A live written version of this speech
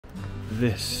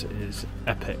This is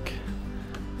epic.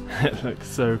 It looks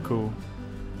so cool.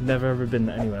 Never ever been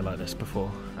anywhere like this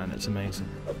before, and it's amazing.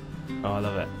 Oh, I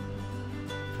love it.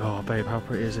 Oh, babe, how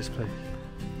pretty is this place?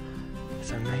 It's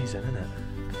amazing, isn't it?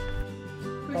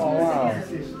 Oh, wow.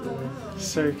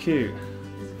 So cute.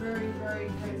 It's very, very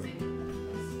cozy.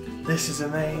 This is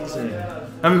amazing.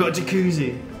 And we've got a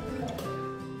jacuzzi.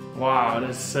 Wow,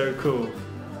 that's so cool.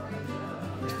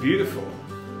 It's beautiful.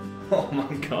 Oh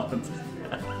my god.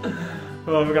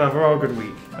 Well, we're gonna have a real good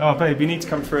week. Oh, babe, you need to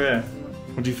come through here.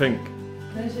 What do you think?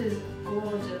 This is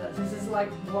gorgeous. This is like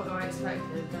what I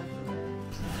expected, definitely.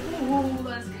 Oh,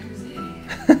 that's cozy.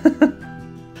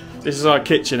 This is our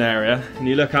kitchen area, and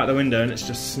you look out the window and it's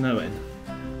just snowing.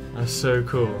 That's so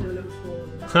cool.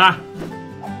 Ha!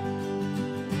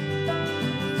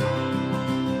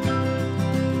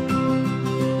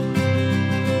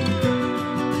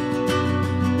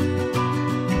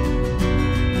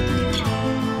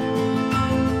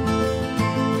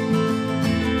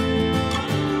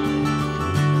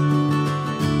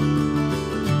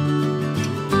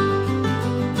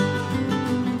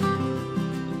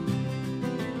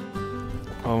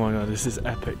 Oh my god, this is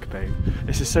epic, babe.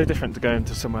 This is so different to going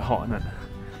to somewhere hot, isn't it?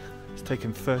 It's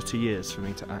taken 30 years for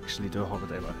me to actually do a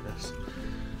holiday like this.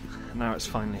 Now it's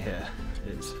finally here.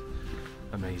 It's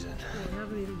amazing. Well, you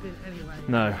haven't even been anyway.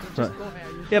 No, but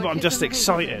yeah, but I'm just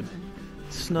excited.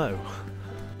 Snow.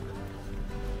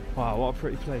 Wow, what a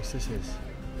pretty place this is.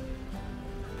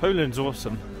 Poland's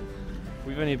awesome.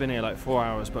 We've only been here like 4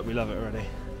 hours, but we love it already.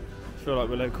 I feel like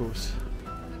we're locals.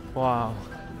 Wow.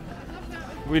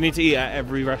 We need to eat at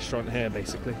every restaurant here,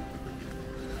 basically.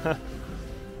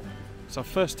 It's our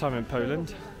first time in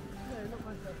Poland,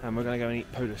 and we're going to go and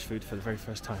eat Polish food for the very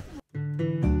first time.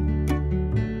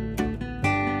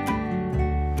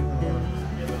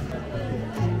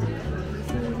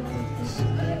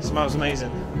 It smells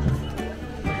amazing.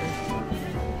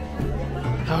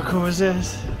 How cool is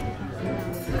this?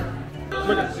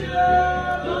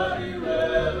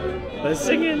 They're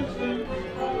singing!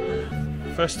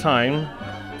 First time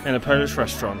in a Polish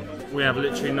restaurant. We have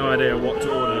literally no idea what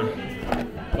to order.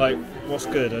 Like, what's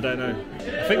good? I don't know.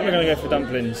 I think we're gonna go for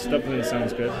dumplings. Dumplings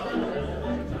sounds good.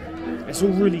 It's all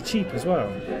really cheap as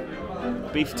well.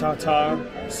 Beef tartare,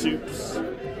 soups,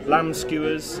 lamb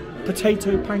skewers,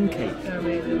 potato pancake.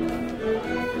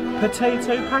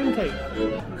 Potato pancake.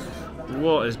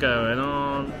 What is going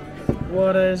on?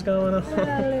 What is going on?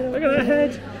 Look at that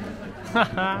head.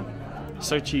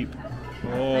 So cheap.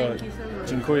 Oh,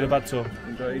 dziękuję bardzo.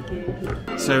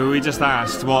 So we just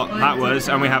asked what that was,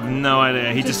 and we have no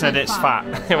idea. He just said it's fat.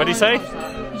 What did he say?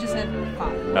 He just said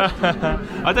fat.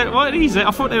 I don't. What are these? I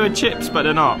thought they were chips, but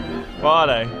they're not. What are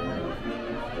they?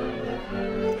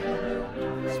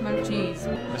 Smoked cheese.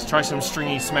 Let's try some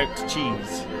stringy smoked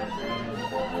cheese.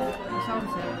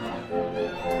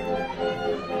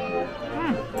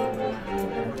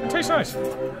 It tastes nice.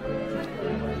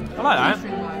 I like that.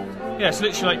 Yeah, it's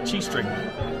literally like cheese string.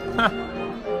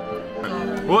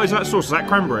 What is that sauce? Is that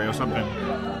cranberry or something?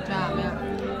 Jam, yeah.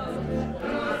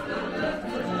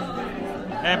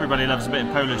 Everybody loves a bit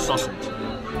of Polish sausage.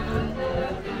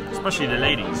 Especially the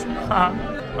ladies. I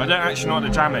don't actually know what the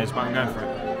jam is, but I'm going for it.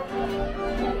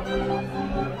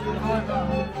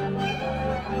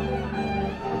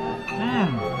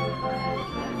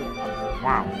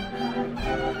 Wow.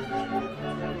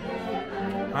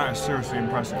 That is seriously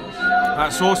impressive.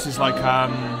 That sauce is like,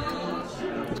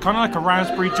 it's kind of like a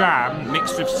raspberry jam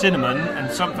mixed with cinnamon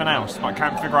and something else, but I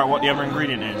can't figure out what the other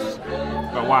ingredient is.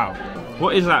 But wow.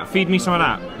 What is that? Feed me some of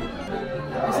that.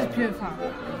 This is pure fat.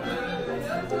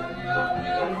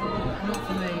 Not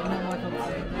for me, not my cup of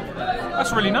tea.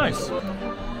 That's really nice.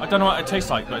 I don't know what it tastes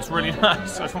like, but it's really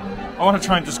nice. I want to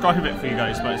try and describe it for you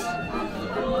guys, but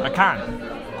I can't.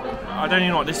 I don't even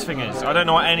know what this thing is. I don't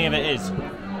know what any of it is.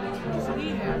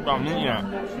 Well, I'm eating it.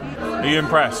 Are you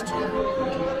impressed?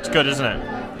 It's good, isn't it?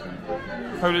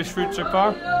 Polish food so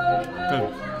far?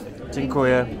 Good.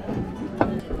 Dziękuję.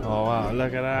 Oh wow,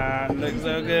 look at that. Looks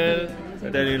so good. I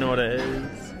don't even know what it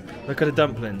is. Look at the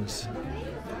dumplings.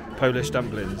 Polish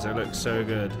dumplings. They look so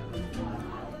good.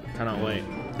 Cannot wait.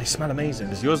 They smell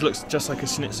amazing. Yours looks just like a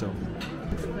schnitzel.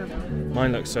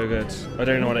 Mine looks so good. I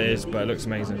don't know what it is, but it looks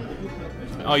amazing.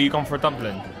 Oh, you gone for a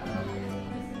dumpling?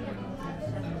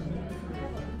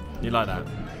 You like that?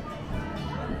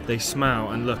 They smell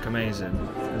and look amazing.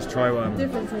 Let's try one.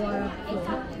 Different to what I had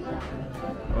before.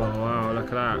 Oh wow,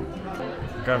 look at that.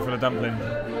 Going for the dumpling.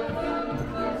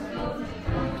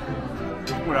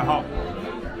 Oh, they're hot.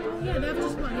 Yeah, they've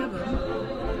just got the oven.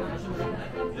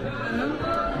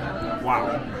 Wow.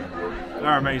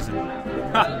 They're amazing.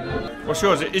 What's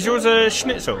yours? Is yours a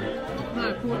schnitzel?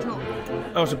 No. pork chop.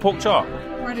 Oh, it's a pork chop.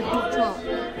 Breaded pork chop.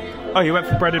 Oh, you went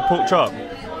for breaded pork chop.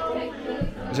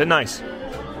 Is it nice?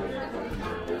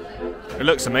 It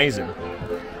looks amazing.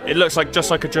 It looks like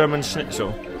just like a German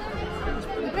schnitzel.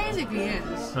 It basically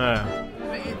is. Yeah.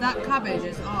 But that cabbage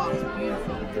is, oh, it's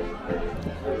beautiful.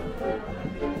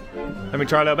 Let me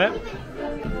try a little bit.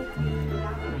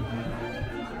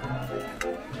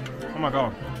 Oh my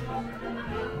god.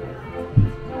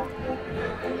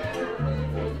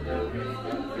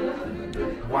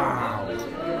 Wow.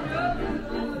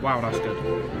 Wow, that's good.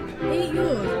 Eat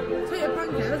yours. Take a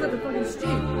pancake. That's like a fucking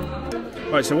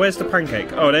stew. Right, so where's the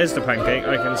pancake? Oh, there's the pancake.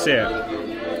 I can see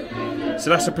it. So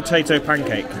that's a potato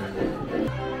pancake.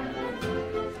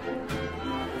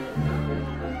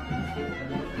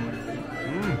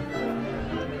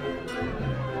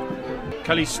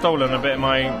 Kelly's stolen a bit of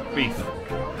my beef.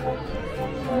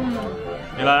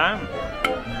 You like that?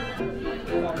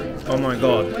 Oh my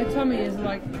god. My tummy is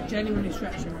like genuinely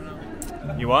stretching right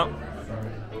now. You what?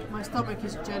 My stomach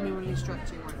is genuinely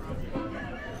stretching right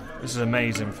now. This is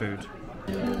amazing food.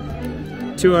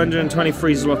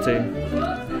 223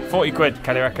 zloty. 40 quid,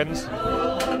 Kelly reckons.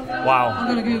 Wow. I'm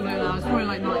gonna Google it now. It's probably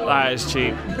like 90. That is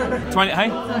cheap. 20, hey?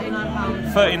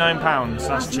 £39. £39.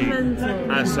 That's cheap. Mental.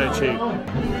 That's so cheap.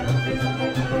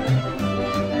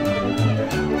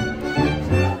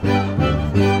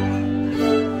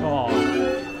 Oh,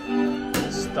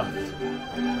 stuffed.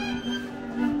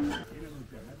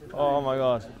 Oh my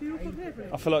god.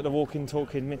 I feel like the walking,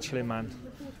 talking Michelin man.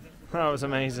 That was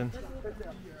amazing.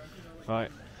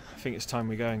 Right, I think it's time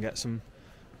we go and get some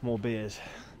more beers.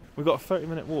 We've got a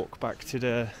 30-minute walk back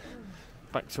to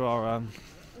our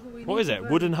what is it?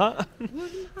 Wooden hut? Wooden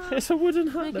hut? It's a wooden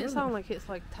hut. Make it sound like it's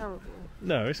like terrible.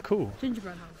 No, it's cool.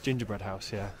 Gingerbread house. Gingerbread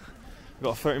house, yeah. We've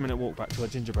got a 30-minute walk back to our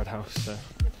gingerbread house, so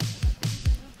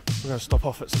we're going to stop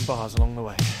off at some bars along the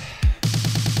way.